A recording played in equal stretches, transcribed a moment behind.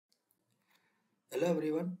Hello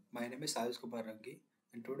everyone, my name is Ayush K Rangi,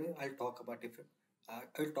 and today I'll talk about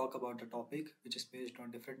the topic which is based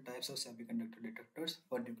on different types of semiconductor detectors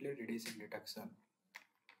for nuclear radiation detection.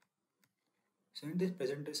 So in this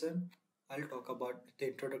presentation, I'll talk about the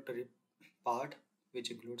introductory part,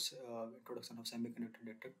 which includes introduction of semiconductor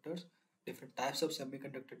detectors, different types of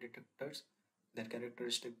semiconductor detectors, their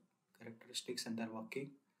characteristics and their working,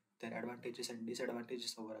 their advantages and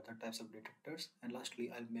disadvantages over other types of detectors, and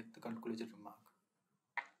lastly, I'll make the conclusive remark.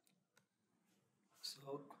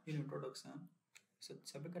 So, in introduction, so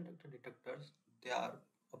semiconductor detectors, they are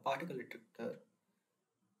a particle detector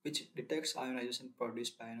which detects ionization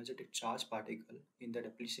produced by energetic charged particle in the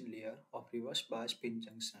depletion layer of reverse bias pin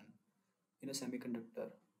junction in a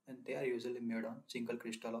semiconductor, and they are usually made on single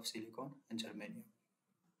crystal of silicon and germanium.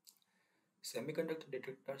 Semiconductor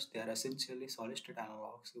detectors, they are essentially solid state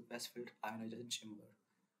analogs to gas filled ionization chamber.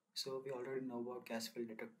 So we already know about gas filled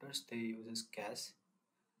detectors. They uses gas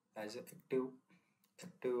as an active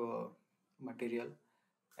material,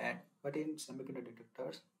 and but in semiconductor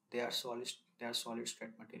detectors they are solid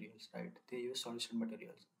state materials, right? They use solid state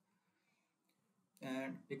materials,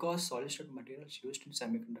 and because solid state materials used in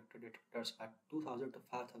semiconductor detectors are 2000 to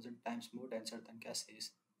 5000 times more denser than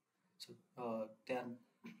gases, so they are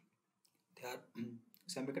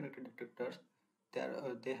semiconductor detectors.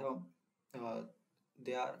 Uh,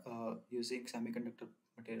 they are using semiconductor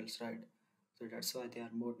materials, right? So that's why they are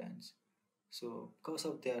more dense. So because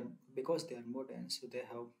they are more dense, so they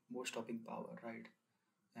have more stopping power, right?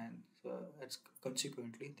 And so it's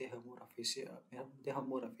consequently they have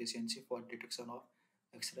more efficiency for detection of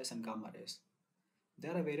X-rays and gamma rays.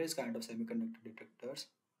 There are various kind of semiconductor detectors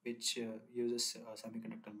which uses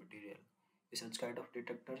semiconductor material. In such kind of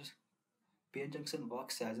detectors, PN junction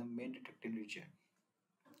works as a main detecting region.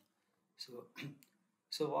 So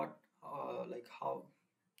so what like how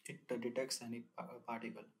it detects any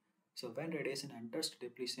particle. So when radiation enters the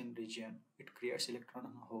depletion region, it creates electron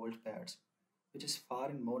and hole pairs, which is far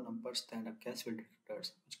in more numbers than a gas field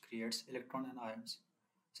detectors, which creates electron and ions.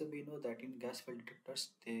 So we know that in gas field detectors,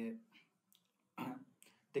 they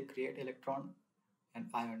create electron and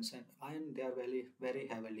ions, and ion they are very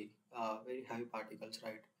heavy particles,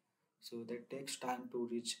 right? So that takes time to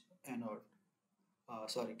reach anode,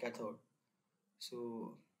 cathode.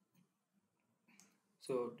 So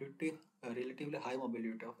due to a relatively high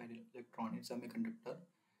mobility of an electron in semiconductor,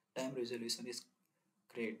 time resolution is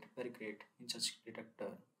great, very great in such detector.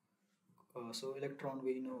 So electron,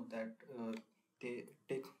 we know that they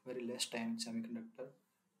take very less time in semiconductor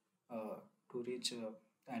uh, to reach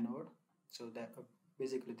anode. So that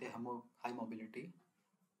basically they have more high mobility.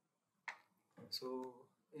 So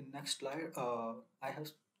in next slide, uh, I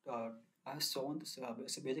have shown this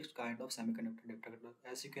basic kind of semiconductor detector.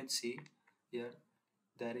 As you can see here,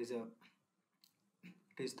 there is a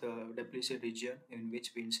it is the depletion region in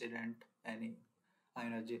which we incident any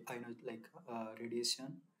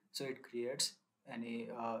radiation. So it creates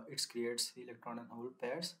electron and hole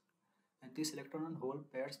pairs, and these electron and hole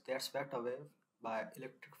pairs they are swept away by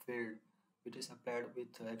electric field, which is applied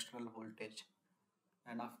with external voltage.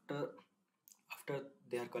 And after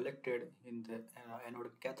they are collected in the anode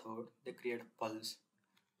and cathode, they create pulse,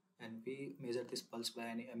 and we measure this pulse by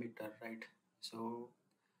any emitter, right? So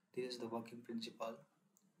this is the working principle.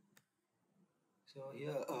 So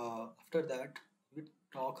here, after that, we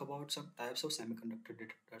talk about some types of semiconductor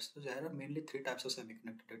detectors. So there are mainly three types of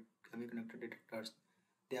semiconductor detectors.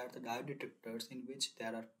 They are the diode detectors, in which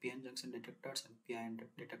there are PN junction detectors and PIN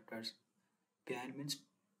detectors. PIN means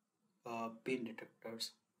pin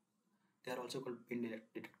detectors. They are also called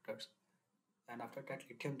detectors. And after that,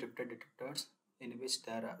 lithium drifted detectors, in which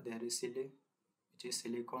there is which is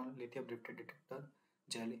silicon lithium drifted detector,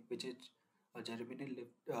 jelly, which is a germanium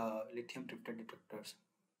lithium drifted detectors.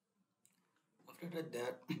 After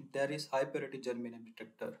that, there is high purity germanium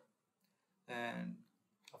detector, and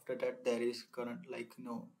after that there is current, like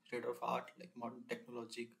state of art, like modern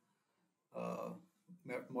technology, uh,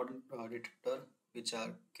 modern detector, which are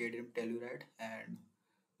cadmium telluride and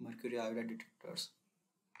mercury iodide detectors.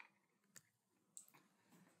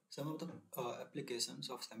 Some of the applications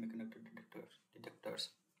of semiconductor detectors.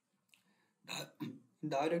 In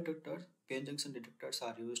diode detectors, p-n junction detectors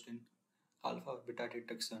are used in alpha beta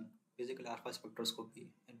detection, basically alpha spectroscopy,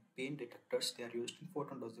 and PN detectors they are used in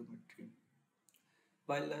photon dosimetry.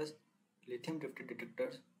 While as lithium drifted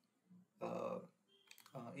detectors, uh,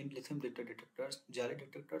 in lithium drifted detectors, jelly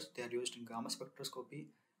detectors they are used in gamma spectroscopy,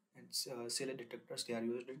 and CLA detectors they are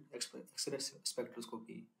used in X-ray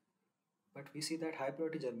spectroscopy. But we see that high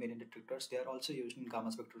purity germanium detectors they are also used in gamma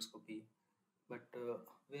spectroscopy. But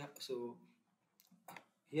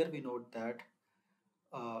here we note that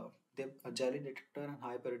uh, a jelly detector and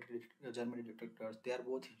high purity Germany detectors. They are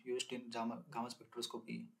both used in gamma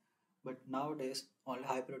spectroscopy. But nowadays, only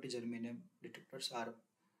high purity germanium detectors are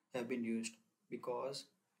have been used because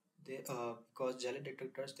because jelly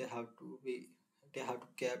detectors they have to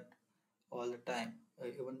kept all the time,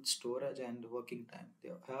 even storage and working time.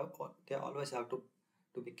 They always have to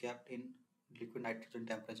be kept in liquid nitrogen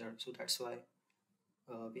temperature. So that's why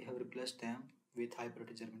we have replaced them with high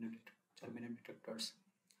purity germanium detectors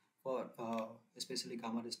for especially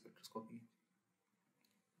gamma ray spectroscopy.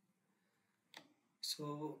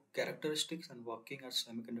 So characteristics and working as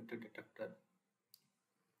semiconductor detector.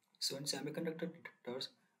 So in semiconductor detectors,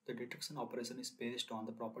 the detection operation is based on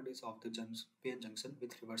the properties of the PN junction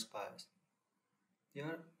with reverse bias.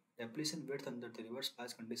 Here, depletion width under the reverse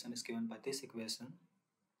bias condition is given by this equation.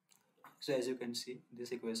 So as you can see,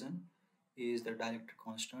 this equation is the dielectric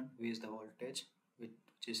constant, V is the voltage, which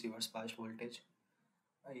is reverse bias voltage,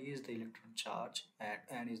 I is the electron charge, and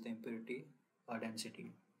N is the impurity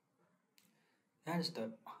density. Hence,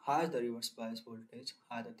 the higher the reverse bias voltage,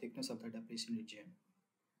 higher the thickness of the depletion region.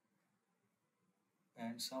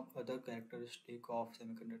 And some other characteristic of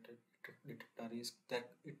semiconductor detector is that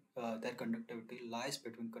their conductivity lies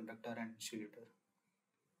between conductor and insulator.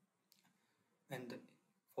 And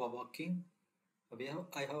for working,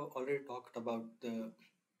 I have already talked about the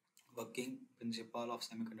working principle of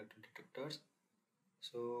semiconductor detectors.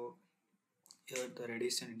 So here the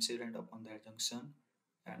radiation incident upon their junction,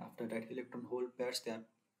 and after that electron hole pairs they are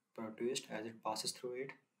produced as it passes through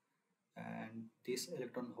it, and these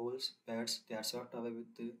electron holes pairs they are swept away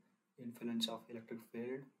with the influence of electric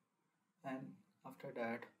field, and after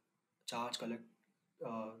that charge collect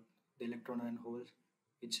uh, the electron and holes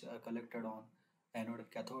which are collected on anode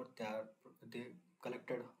and cathode. They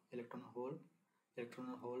collected electron hole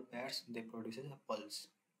pairs. They produces a pulse.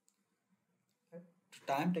 Right?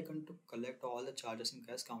 The time taken to collect all the charges in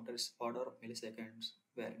gas counter is order of milliseconds,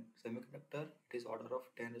 where in semiconductor it is order of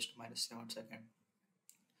 10 to minus 7 second.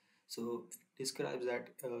 So it describes that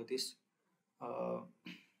uh, this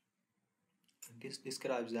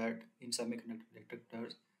describes that in semiconductor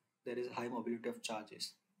detectors there is a high mobility of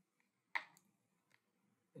charges.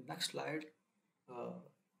 In next slide, uh,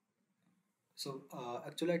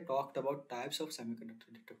 actually, I talked about types of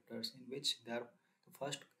semiconductor detectors in which there the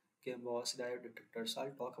first came was diode detectors.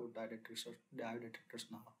 I'll talk about diode detectors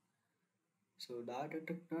now. So diode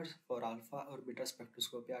detectors for alpha or beta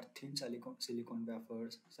spectroscopy are thin silicon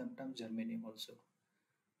wafers, sometimes germanium also.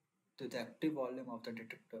 The active volume of the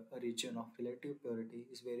detector, a region of relative purity,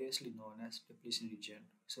 is variously known as depletion region.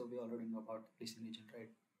 So we already know about depletion region, right?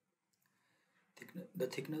 The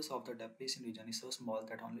thickness of the depletion region is so small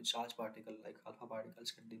that only charged particles like alpha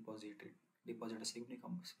particles can deposit a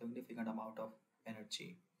significant amount of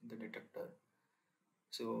energy in the detector.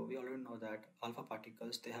 So we already know that alpha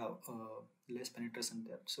particles they have less penetration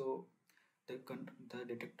depth. So the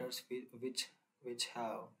detectors which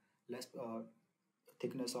have less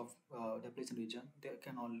thickness of depletion region, they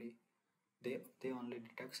only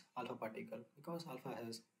detect alpha particle because alpha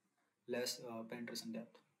has less penetration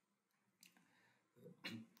depth.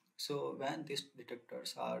 So when these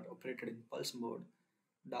detectors are operated in pulse mode,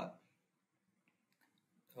 the,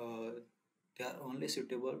 uh, they are only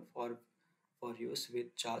suitable for use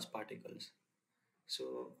with charged particles.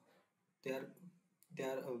 So they are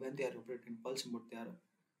when they are operated in pulse mode,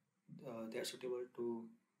 they are suitable to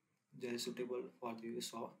they are suitable for the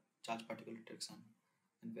use of charged particle detection.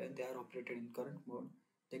 And when they are operated in current mode,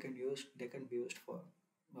 they can be used for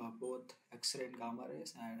both X-ray and gamma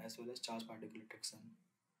rays and as well as charged particle detection.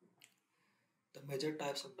 The major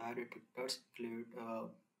types of dye detectors include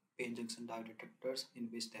PN junction dye detectors, in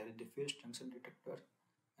which there is diffuse junction detector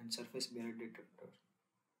and surface barrier detector,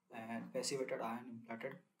 and passivated ion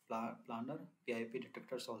implanted planar PIP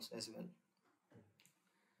detectors also as well.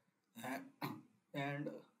 And, and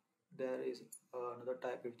there is another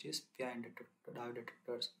type which is PIN dye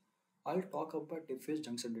detectors. I'll talk about diffuse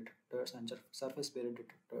junction detectors and surface barrier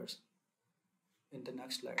detectors in the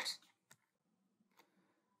next slides.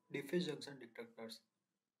 Diffuse junction detectors.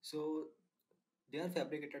 So they are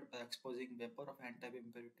fabricated by exposing vapor of n-type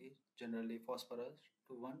impurity, generally phosphorus,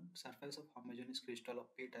 to one surface of homogeneous crystal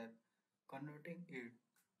of p-type, converting it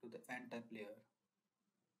to the n-type layer.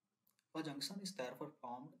 A junction is therefore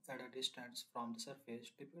formed at a distance from the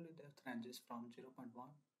surface. Typically, depth ranges from 0.1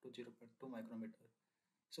 to 0.2 micrometer.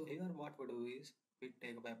 So here what we do is we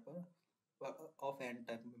take vapor of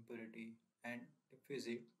n-type impurity and diffuse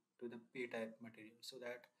it to the p-type material, so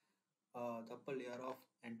that the upper layer of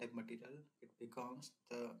n-type material it becomes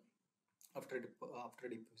the after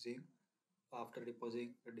diffusing after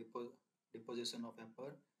deposing the depo deposition of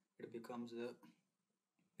vapor, it becomes a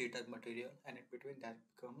p-type material, and in between that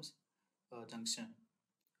becomes a junction.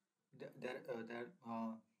 There, there, uh,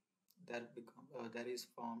 there, uh, there is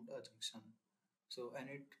formed a junction. So, and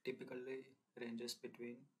it typically ranges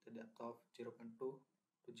between the depth of zero point 0.2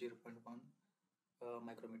 to zero point 0.1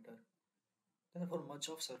 micrometer. Therefore, much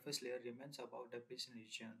of surface layer remains above depletion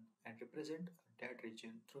region and represent a dead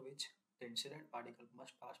region through which the incident particle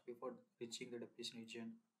must pass before reaching the depletion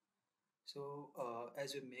region. So,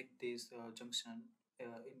 as we make this junction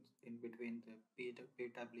in between the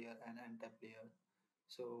p-type layer and n-type layer,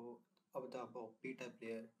 so of the above p-type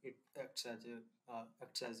layer, it acts as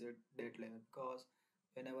a dead layer because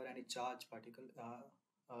whenever any charge particle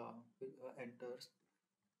enters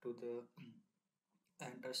to the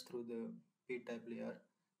enters through the p-type layer,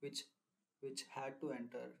 which which had to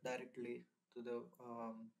enter directly to the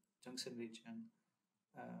junction region,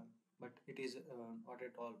 uh, but it is not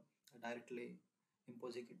at all directly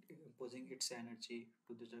imposing its energy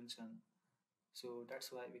to the junction. So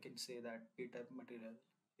that's why we can say that p-type material,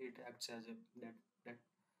 it acts as a that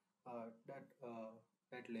that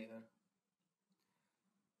bed layer.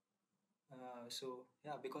 So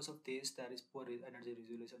yeah, because of this, there is poor energy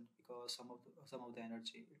resolution because some of the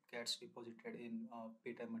energy it gets deposited in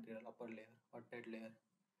p-type material upper layer or bed layer.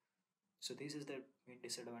 So this is the main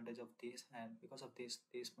disadvantage of this, and because of this,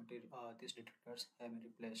 these detectors have been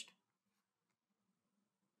replaced.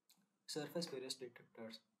 Surface various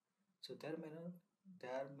detectors. So their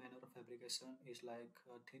manner of fabrication is like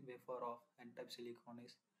a thin wafer of n-type silicon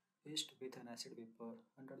is etched with an acid vapor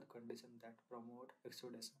under the condition that promote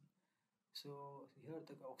oxidation. So here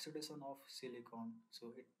the oxidation of silicon.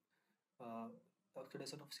 So it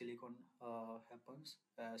oxidation of silicon happens.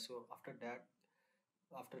 So after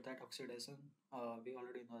that oxidation, we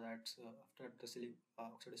already know that after the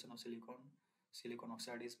oxidation of silicon, silicon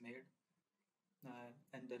oxide is made,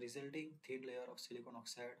 and the resulting thin layer of silicon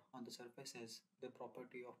oxide on the surface has the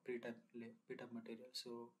property of p-type material.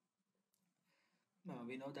 So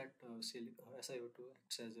we know that SiO2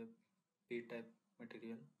 acts as a p-type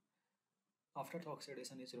material. After the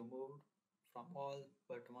oxidation is removed from all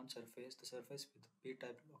but one surface, the surface with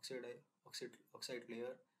p-type oxide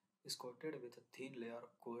layer is coated with a thin layer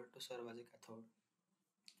of gold to serve as a cathode.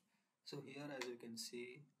 So here, as you can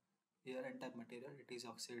see, here n-type material it is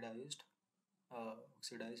oxidized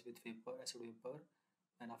with vapor, acid vapor,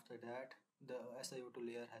 and after that the SiO2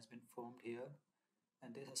 layer has been formed here,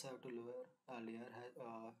 and this SiO2 layer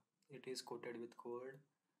it is coated with gold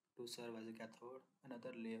to serve as a cathode.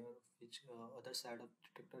 Another layer, which other side of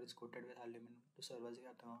detector is coated with aluminum to serve as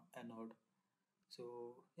a anode.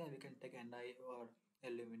 So yeah, we can take Ni or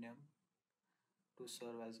aluminum to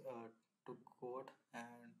serve as to coat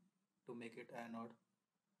and to make it anode.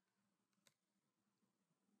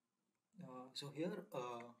 So here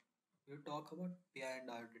we talk about PI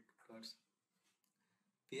and IO detectors.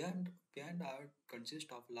 PI and IO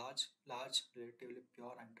consist of large, relatively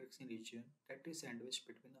pure antioxidant region that is sandwiched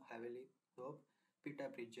between a heavily doped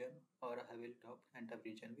P-type region or a heavily doped N-type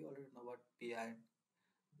region. We already know about PI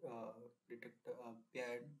detector,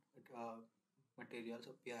 PI materials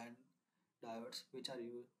or PI diodes, which are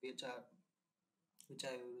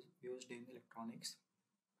used in electronics.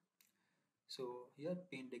 So here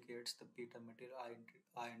P indicates the p-type material,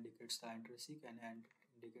 I indicates the intrinsic, and N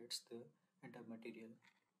indicates the n-type material.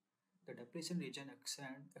 The depletion region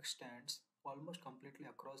extends almost completely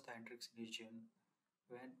across the intrinsic region.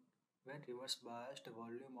 When when reverse biased, the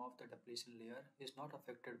volume of the depletion layer is not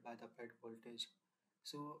affected by the bed voltage.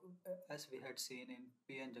 So as we had seen in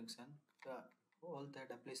PN junction, the all the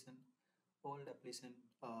depletion all depletion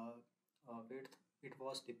width it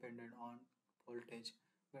was dependent on voltage,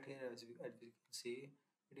 but here as we can see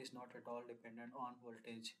it is not at all dependent on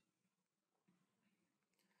voltage.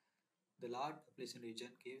 The large depletion region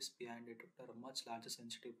gives PN detector a much larger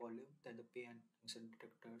sensitive volume than the PN junction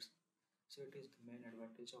detectors. So it is the main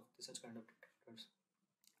advantage of such kind of detectors.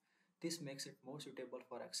 This makes it more suitable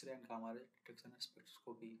for X-ray and gamma ray detection and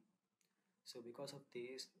spectroscopy. So because of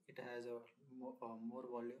this, it has a more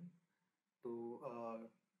volume to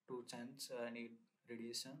sense any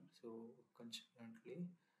radiation. So consequently,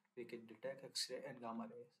 we can detect X-ray and gamma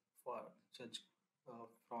rays for such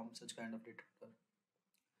from such kind of detector.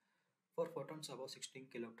 For photons above 16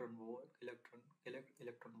 electron volt,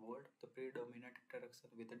 the predominant interaction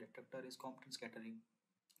with the detector is Compton scattering.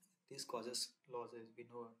 This causes losses we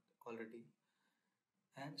know already.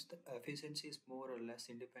 Hence, the efficiency is more or less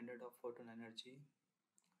independent of photon energy.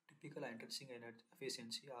 Typical intrinsic energy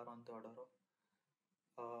efficiency are on the order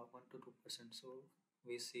of 1 to 2%. So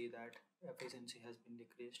we see that efficiency has been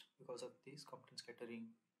decreased because of this Compton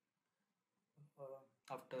scattering.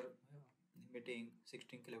 after emitting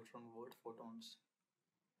 16 electron volt photons.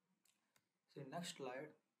 So in next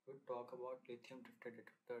slide, we talk about lithium drifted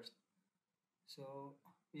detectors. So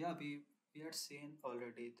yeah, we had seen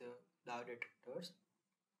already the dye detectors.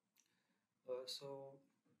 So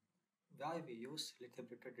why we use lithium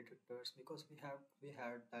drifted detectors? Because we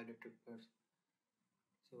had dye detectors.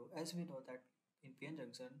 So as we know that in PN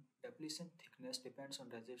junction, depletion thickness depends on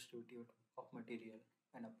resistivity of material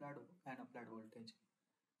and applied voltage,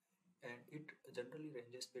 and it generally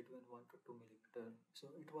ranges between 1 to 2 millimeter. So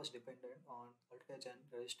it was dependent on voltage and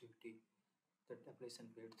resistivity, the depletion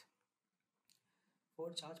width. For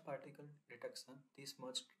charged particle detection, this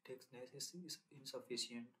much thickness is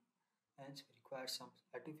insufficient and requires some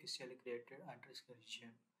artificially created anti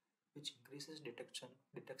region, which increases detection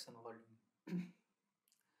volume.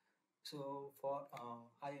 So for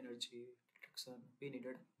high energy detection, we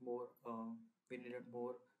needed more uh,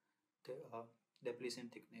 depletion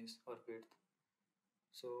thickness or width.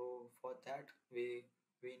 So for that, we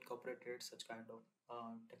incorporated such kind of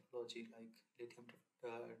technology like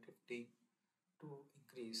drifting to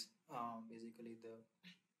increase basically the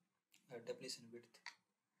depletion width.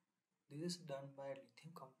 This is done by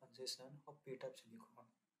lithium compensation of p-type silicon,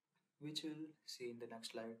 which we'll see in the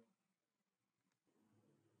next slide.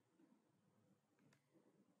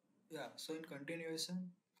 Yeah, so in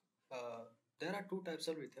continuation, uh, there are two types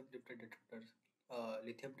of lithium drifted detectors: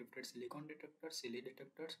 lithium drifted silicon detectors, SILI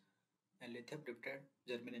detectors, and lithium drifted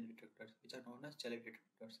germanium detectors, which are known as jelly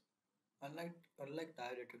detectors. Unlike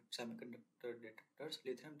dielectric semiconductor detectors,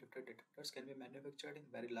 lithium drifted detectors can be manufactured in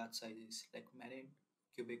very large sizes, like many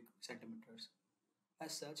cubic centimeters.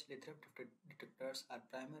 As such, lithium drifted detectors are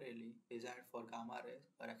primarily designed for gamma rays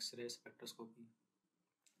or X-ray spectroscopy.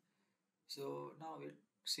 So now we'll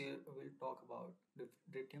talk about the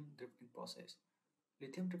lithium drifting process.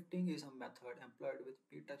 Lithium drifting is a method employed with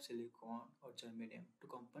p-type silicon or germanium to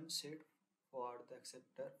compensate for the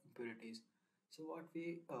acceptor impurities. So what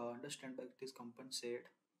we understand by this compensate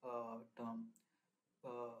term,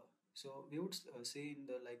 uh, so we would see in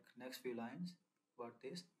the like next few lines what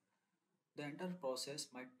this. The entire process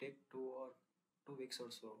might take 2 weeks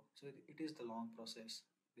or so. So it is the long process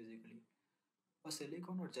basically. A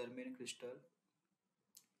silicon or germanium crystal.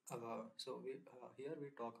 Here we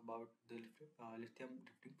talk about the lithium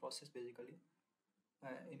drifting process basically,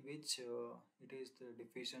 in which it is the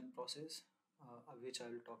diffusion process, which I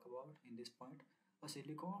will talk about in this point. A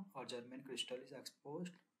silicon or germanium crystal is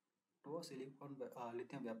exposed to a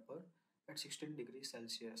lithium vapor at 16 degrees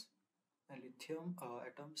Celsius, and lithium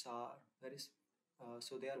atoms are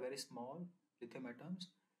they are very small lithium atoms,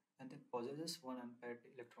 and they possesses one unpaired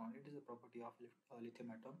electron. It is a property of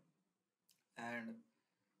lithium atom, and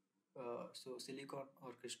so silicon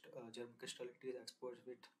or germ crystal it is exposed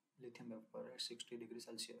with lithium vapor at 60 degrees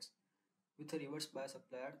Celsius. With a reverse bias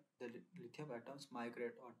applied, the lithium atoms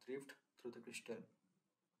migrate or drift through the crystal,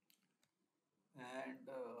 and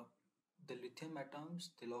the lithium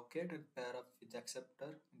atoms they locate and pair up with the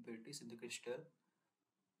acceptor impurities in the crystal.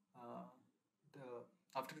 Uh, the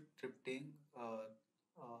after drifting,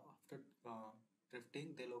 after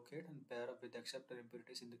drifting, they locate and pair up with the acceptor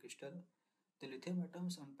impurities in the crystal. The lithium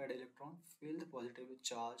atoms unpaired electron fill the positively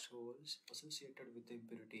charged holes associated with the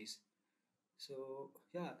impurities. So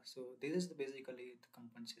yeah, so this is basically the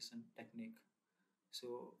compensation technique.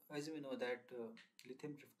 So as we know that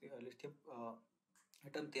lithium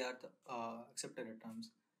atom they are the acceptor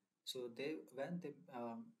atoms. So when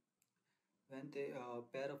they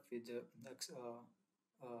pair up with the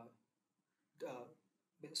uh, uh,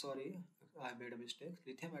 sorry, I made a mistake.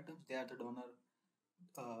 Lithium atoms they are the donor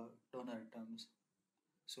atoms.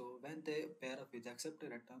 So when they pair up with acceptor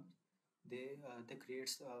atoms, they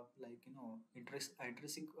creates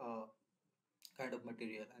interesting kind of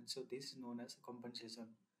material, and so this is known as compensation.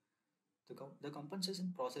 The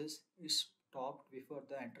compensation process is stopped before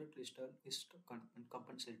the entire crystal is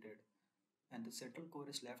compensated, and the central core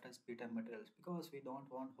is left as p-type materials, because we don't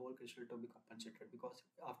want whole crystal to be compensated, because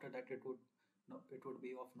after that it would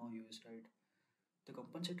be of no use, right? The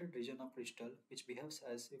compensated region of crystal, which behaves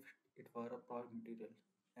as if it were a product material,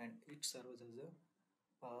 and it serves as a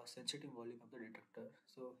sensitive volume of the detector.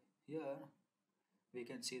 So here we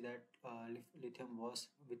can see that lithium was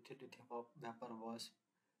with the lithium vapor was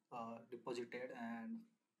deposited, and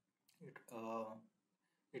it uh,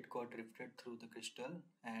 it got drifted through the crystal,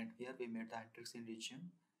 and here we made the hydroxide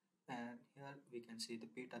region, and here we can see the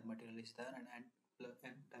p-type material is there, and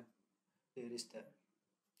n-type layer is there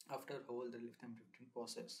after whole the lithium drifting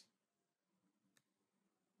process.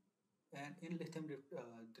 And in lithium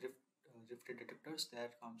drifted detectors, there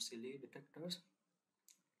comes SILI detectors.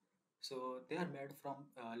 So they are made from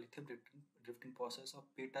lithium drifting process of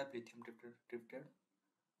p-type lithium drifted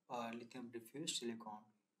lithium diffused silicon.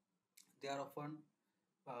 They are often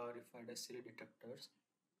referred as silly detectors,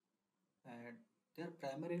 and they are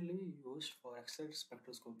primarily used for X-ray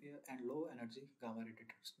spectroscopy and low energy gamma ray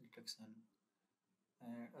detection.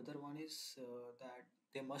 And other one is that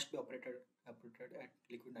they must be operated at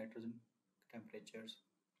liquid nitrogen temperatures.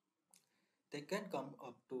 They can come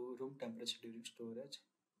up to room temperature during storage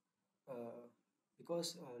uh,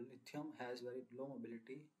 because lithium has very low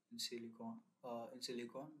mobility in silicon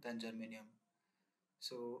than germanium.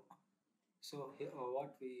 So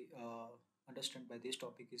what we understand by this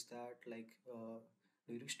topic is that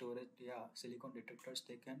during storage, yeah, silicon detectors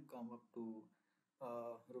they can come up to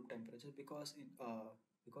room temperature because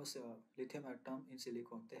lithium atom in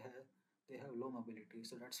silicon they have low mobility,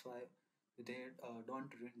 so that's why they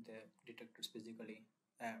don't ruin the detectors physically.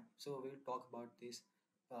 And so we'll talk about this.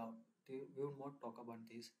 Uh, we will more talk about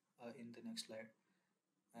this in the next slide.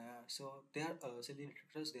 So they are silly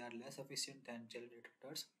detectors. They are less efficient than gel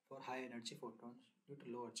detectors for high energy photons due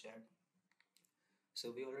to lower jet.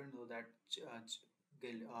 So we already know that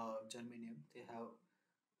germanium they have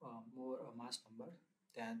more mass number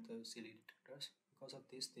than the silly detectors. Because of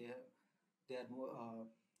this, they are more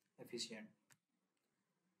efficient.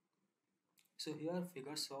 So here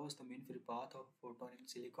figure shows the mean free path of photon in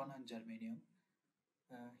silicon and germanium.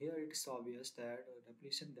 Here it is obvious that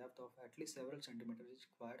depletion depth of at least several centimeters is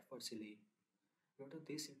required for silly. Due to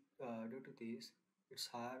this, due to its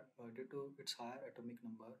higher atomic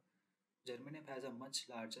number, germanium has a much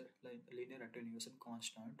larger linear attenuation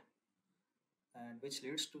constant, and which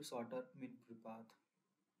leads to shorter mean free path.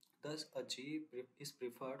 Thus, a is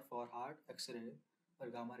preferred for hard X-ray or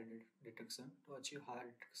gamma ray detection to achieve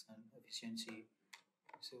higher detection efficiency.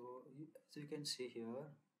 So, as you can see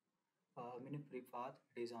here, mean free path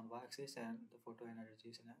it is on y-axis and the photo energy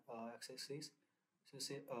is on x-axis. So,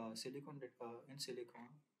 say in silicon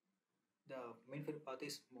the main field path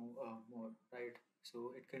is more, right?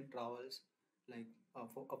 So it can travels like a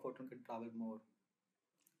photon can travel more,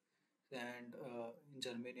 and in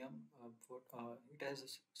germanium it has a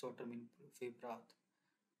shorter mean field path.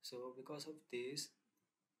 So because of this,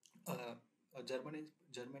 uh,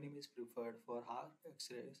 germanium is preferred for hard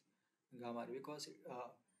X-rays gamma ray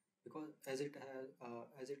because as it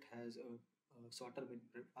has a shorter mean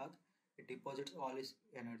field path, it deposits all its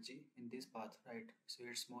energy in this path, right? So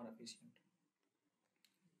it's more efficient.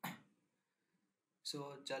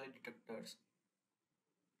 So jelly detectors.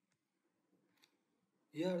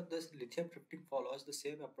 Here, the lithium drifting follows the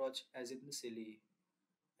same approach as in the silly,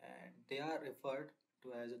 and they are referred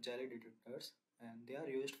to as jelly detectors, and they are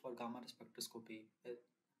used for gamma spectroscopy,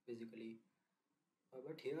 basically.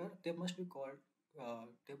 But here, they must be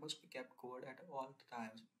kept cold at all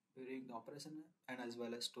times during the operation and as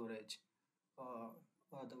well as storage. Uh,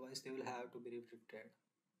 Otherwise, they will have to be drifted.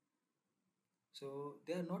 So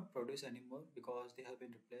they are not produced anymore because they have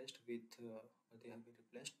been replaced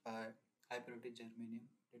by high purity germanium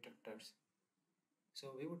detectors.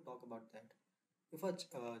 So we would talk about that. If a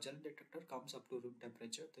gel detector comes up to room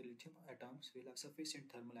temperature, the lithium atoms will have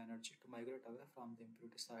sufficient thermal energy to migrate away from the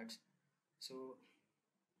impurity sites. So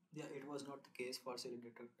yeah, it was not the case for silly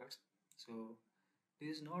detectors. So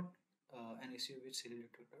this is not an issue with silly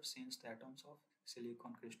detectors since the atoms of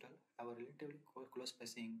silicon crystal have a relatively close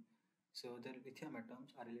spacing. So the lithium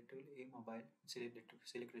atoms are relatively immobile in silly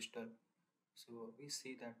crystal. So we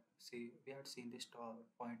had seen this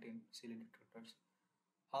point in silly detectors.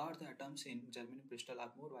 However, the atoms in germanium crystal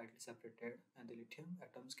are more widely separated, and the lithium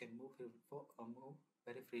atoms can move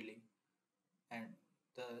very freely, and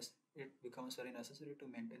thus it becomes very necessary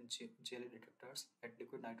to maintain GLE detectors at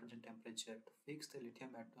liquid nitrogen temperature to fix the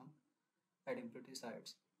lithium atom at impurity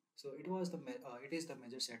sites. So it is the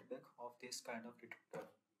major setback of this kind of detector.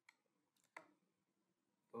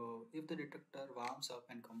 So if the detector warms up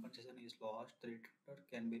and compensation is lost, the detector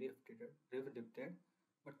can be redetected,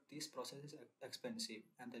 but this process is expensive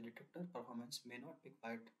and the detector performance may not be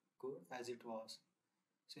quite good as it was.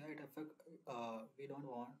 So yeah, we don't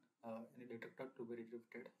want any detector to be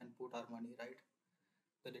redetected and put our money, right.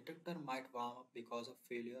 The detector might warm up because of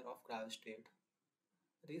failure of cryostat.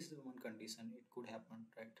 This is one condition, it could happen,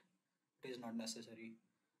 right? It is not necessary.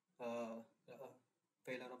 Uh,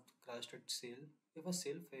 Failure of the cryostat seal. If a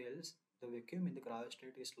seal fails, the vacuum in the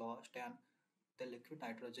cryostat is lost and the liquid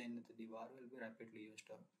nitrogen in the devar will be rapidly used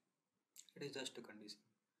up. It is just a condition.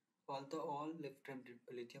 Although all lithium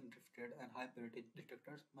drifted and high purity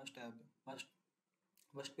detectors must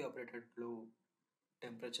must be operated at low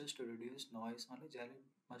temperatures to reduce noise, only jelly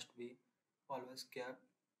must be always kept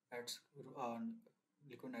at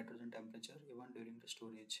liquid nitrogen temperature even during the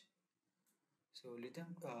storage. So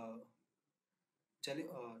lithium, yeah,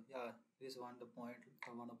 this is one of the point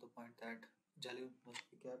that jelly must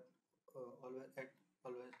be kept always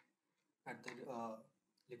at the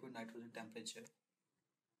liquid nitrogen temperature.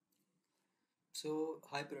 So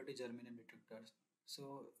high purity germanium detectors.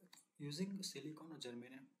 So using silicon or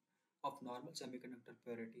germanium of normal semiconductor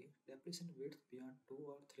purity, depletion width beyond 2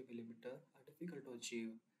 or 3 millimeter are difficult to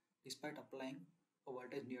achieve despite applying a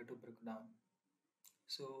voltage near to breakdown.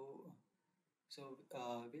 So,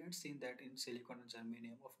 we had seen that in silicon and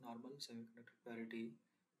germanium of normal semiconductor purity,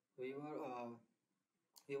 we were uh,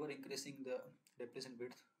 we were increasing the depletion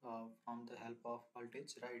width from the help of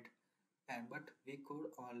voltage, right? And but we could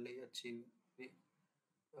only achieve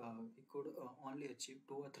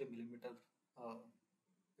 2 or 3 millimeter uh,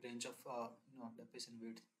 range of depletion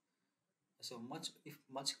width. So much if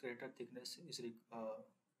much greater thickness is if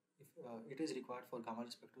it is required for gamma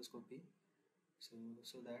spectroscopy.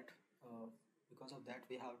 So that uh, because of that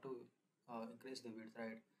we have to increase the width,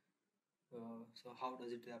 right? So how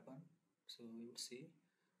does it happen? So we would see.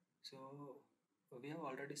 So we have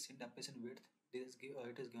already seen depletion width. It is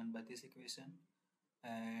given by this equation,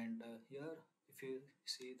 and here if you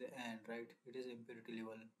see the end, right, it is impurity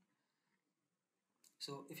level.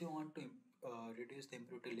 So if you want to reduce the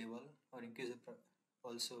impurity level or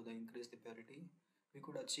also the increase the purity, we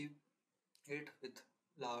could achieve it with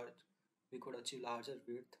large. We could achieve larger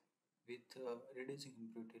width with reducing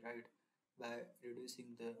impurity, right? By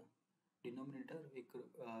reducing the denominator, we could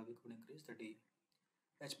increase the D.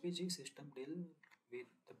 HPG system deal with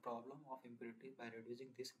the problem of impurity by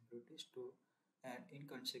reducing these impurities to an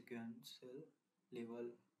inconsequential level,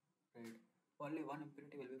 right? Only one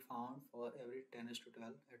impurity will be found for every 10 to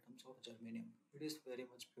 12 atoms of germanium. It is very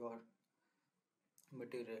much pure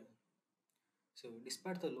material. So,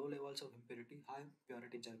 despite the low levels of impurity, high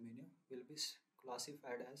purity germanium will be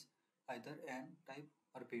classified as either N type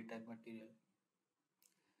or P type material.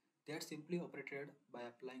 They are simply operated by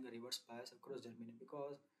applying a reverse bias across germanium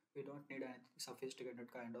because we don't need any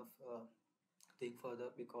sophisticated kind of thing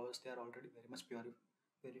further because they are already very much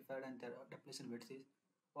purified and their depletion width is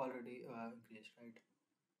already increased, right?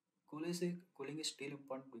 Cooling is still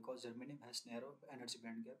important because germanium has narrow energy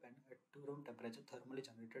band gap and at 2 room temperature thermally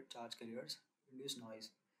generated charge carriers induce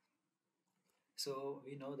noise. So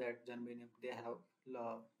we know that germanium they have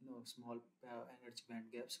small energy band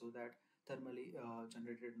gap so that thermally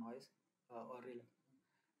generated noise or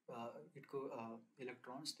it could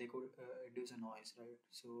electrons they could induce a noise, right?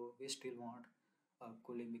 So we still want a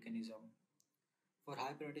cooling mechanism. For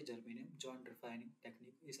high purity germanium, joint refining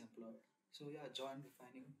technique is employed. So yeah, joint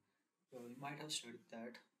refining, you might have studied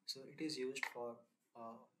that. So it is used uh,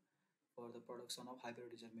 for the production of high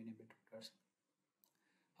purity germanium detectors.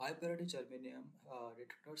 High purity germanium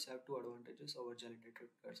detectors have two advantages over jelly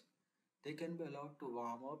detectors. They can be allowed to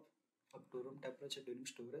warm up to room temperature during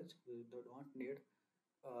storage. They don't need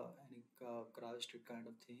any cryostat kind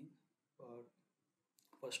of thing uh,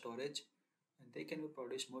 for storage, and they can be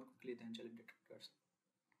produced more quickly than jelly detectors.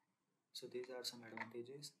 So these are some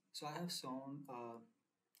advantages. So I have shown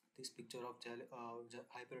this picture of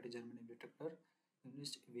high purity germanium detector in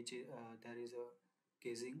which there is a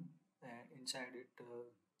casing and inside it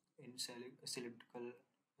in cylindrical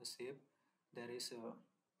shape there is a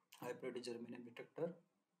high purity germanium detector,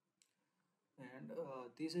 and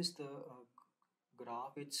this is the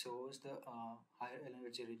graph which shows the higher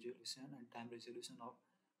energy resolution and time resolution of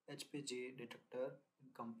HPG detector in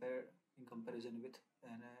comparison with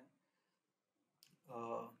an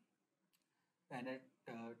uh,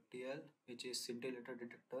 NATL, which is scintillator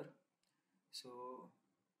detector. So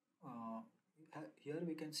here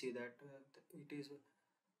we can see that it is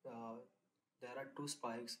uh, there are two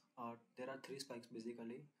spikes, or there are three spikes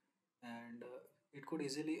basically, and uh, it could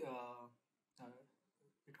easily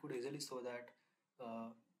show that uh,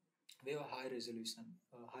 we have a high resolution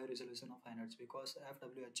of energy because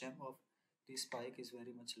FWHM of this spike is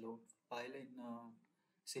very much low. While in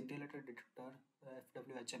scintillator detector,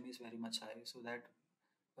 FWHM is very much high, so that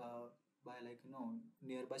by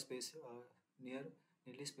nearby space near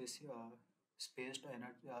nearly spaced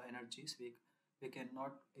energies we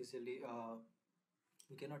cannot easily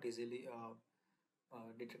we cannot easily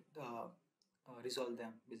detect resolve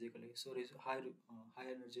them basically. So high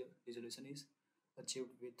energy resolution is achieved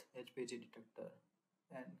with HPG detector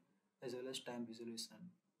and as well as time resolution.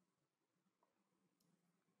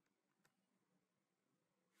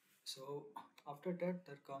 So after that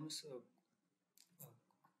there comes uh,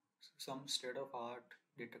 some state of art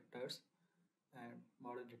detectors and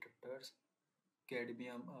modern detectors,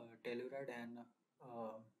 cadmium telluride and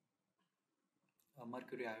uh,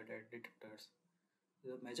 mercury iodide detectors.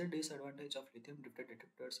 The major disadvantage of lithium diptide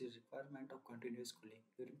detectors is requirement of continuous cooling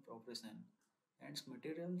during operation, and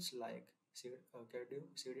materials like cadmium,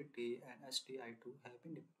 CDT, and STI2 have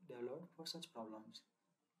been developed for such problems.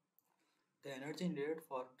 The energy needed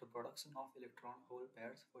for the production of electron hole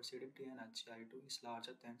pairs for CDT and HCI2 is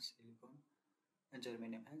larger than silicon and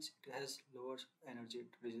germanium, hence it has lower energy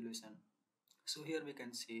resolution. So here we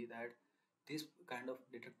can see that these kind of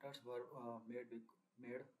detectors were made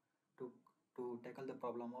to tackle the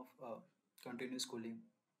problem of continuous cooling.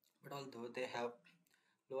 But although they have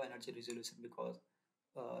low energy resolution because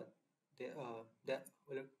uh, they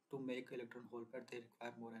to make electron hole pair they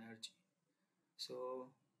require more energy. So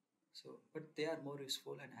but they are more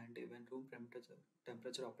useful and handy when room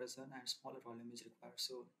temperature operation and smaller volume is required.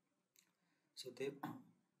 So they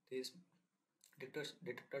these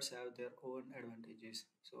detectors have their own advantages.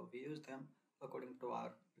 So we use them according to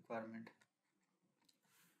our requirement.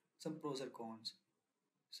 Some pros and cons.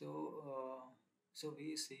 So so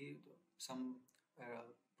we see some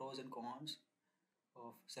pros and cons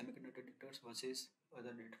of semiconductor detectors versus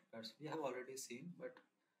other detectors. We have already seen, but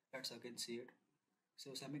let's again see it.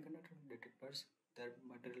 So semiconductor detectors, their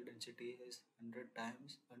material density is 100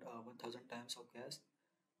 times and 1000 times of gas.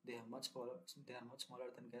 They are much smaller. They are much smaller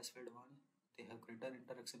than gas-filled one. They have greater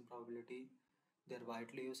interaction probability. They are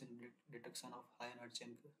widely used in detection of high energy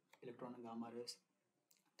and electron and gamma rays.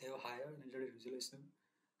 They have higher energy resolution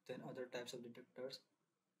than other types of detectors.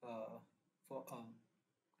 Uh, for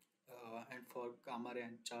and for gamma ray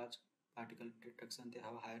and charge particle detection, they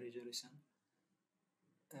have a higher resolution.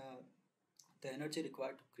 Uh, the energy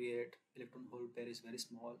required to create electron hole pair is very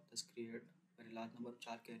small, thus create very large number of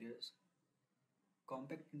charge carriers.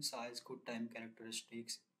 Compact in size, good time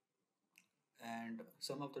characteristics, and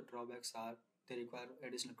some of the drawbacks are they require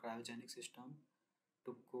additional cryogenic system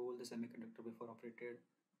to cool the semiconductor before operated,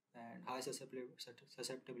 and high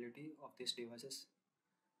susceptibility of these devices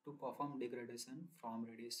to perform degradation from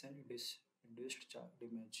radiation induced charge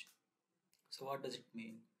damage. So what does it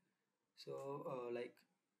mean? So like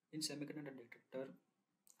in semiconductor detector,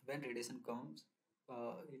 when radiation comes,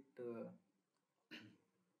 it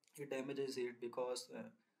it damages it because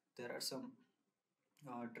there are some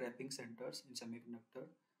trapping centers in semiconductor.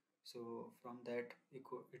 So from that, it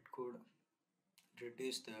could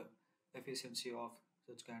reduce the efficiency of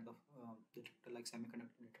such kind of detector like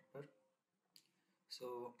semiconductor detector.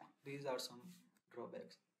 So these are some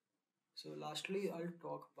drawbacks. So lastly, I'll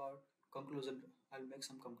talk about conclusion. I'll make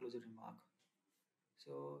some conclusion remark.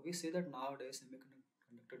 So we see that nowadays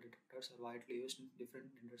semiconductor detectors are widely used in different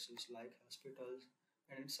industries like hospitals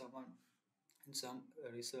and in some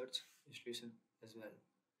research institutions as well.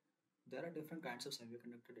 There are different kinds of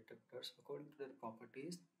semiconductor detectors according to their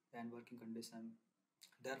properties and working condition.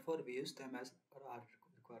 Therefore, we use them as per our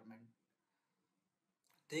requirement.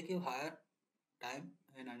 They give higher time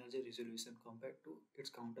and energy resolution compared to its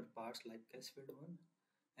counterparts like gas-filled one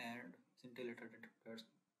and scintillator detectors.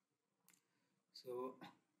 So,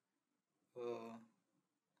 uh,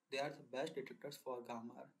 they are the best detectors for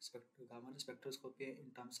gamma spectroscopy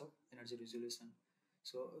in terms of energy resolution.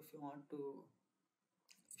 So, if you want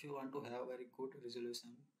to have very good resolution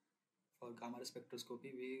for gamma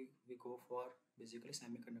spectroscopy, we go for basically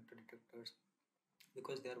semiconductor detectors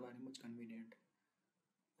because they are very much convenient.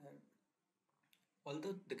 And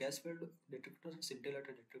although the gas field detectors and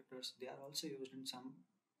scintillator detectors they are also used in some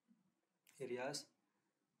areas,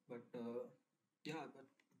 but but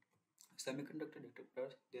semiconductor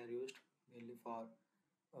detectors they are used mainly for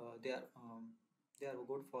uh, they are um, they are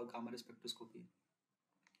good for gamma spectroscopy.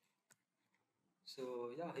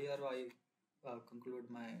 So yeah, here I conclude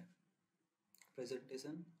my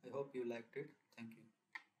presentation. I hope you liked it. Thank you.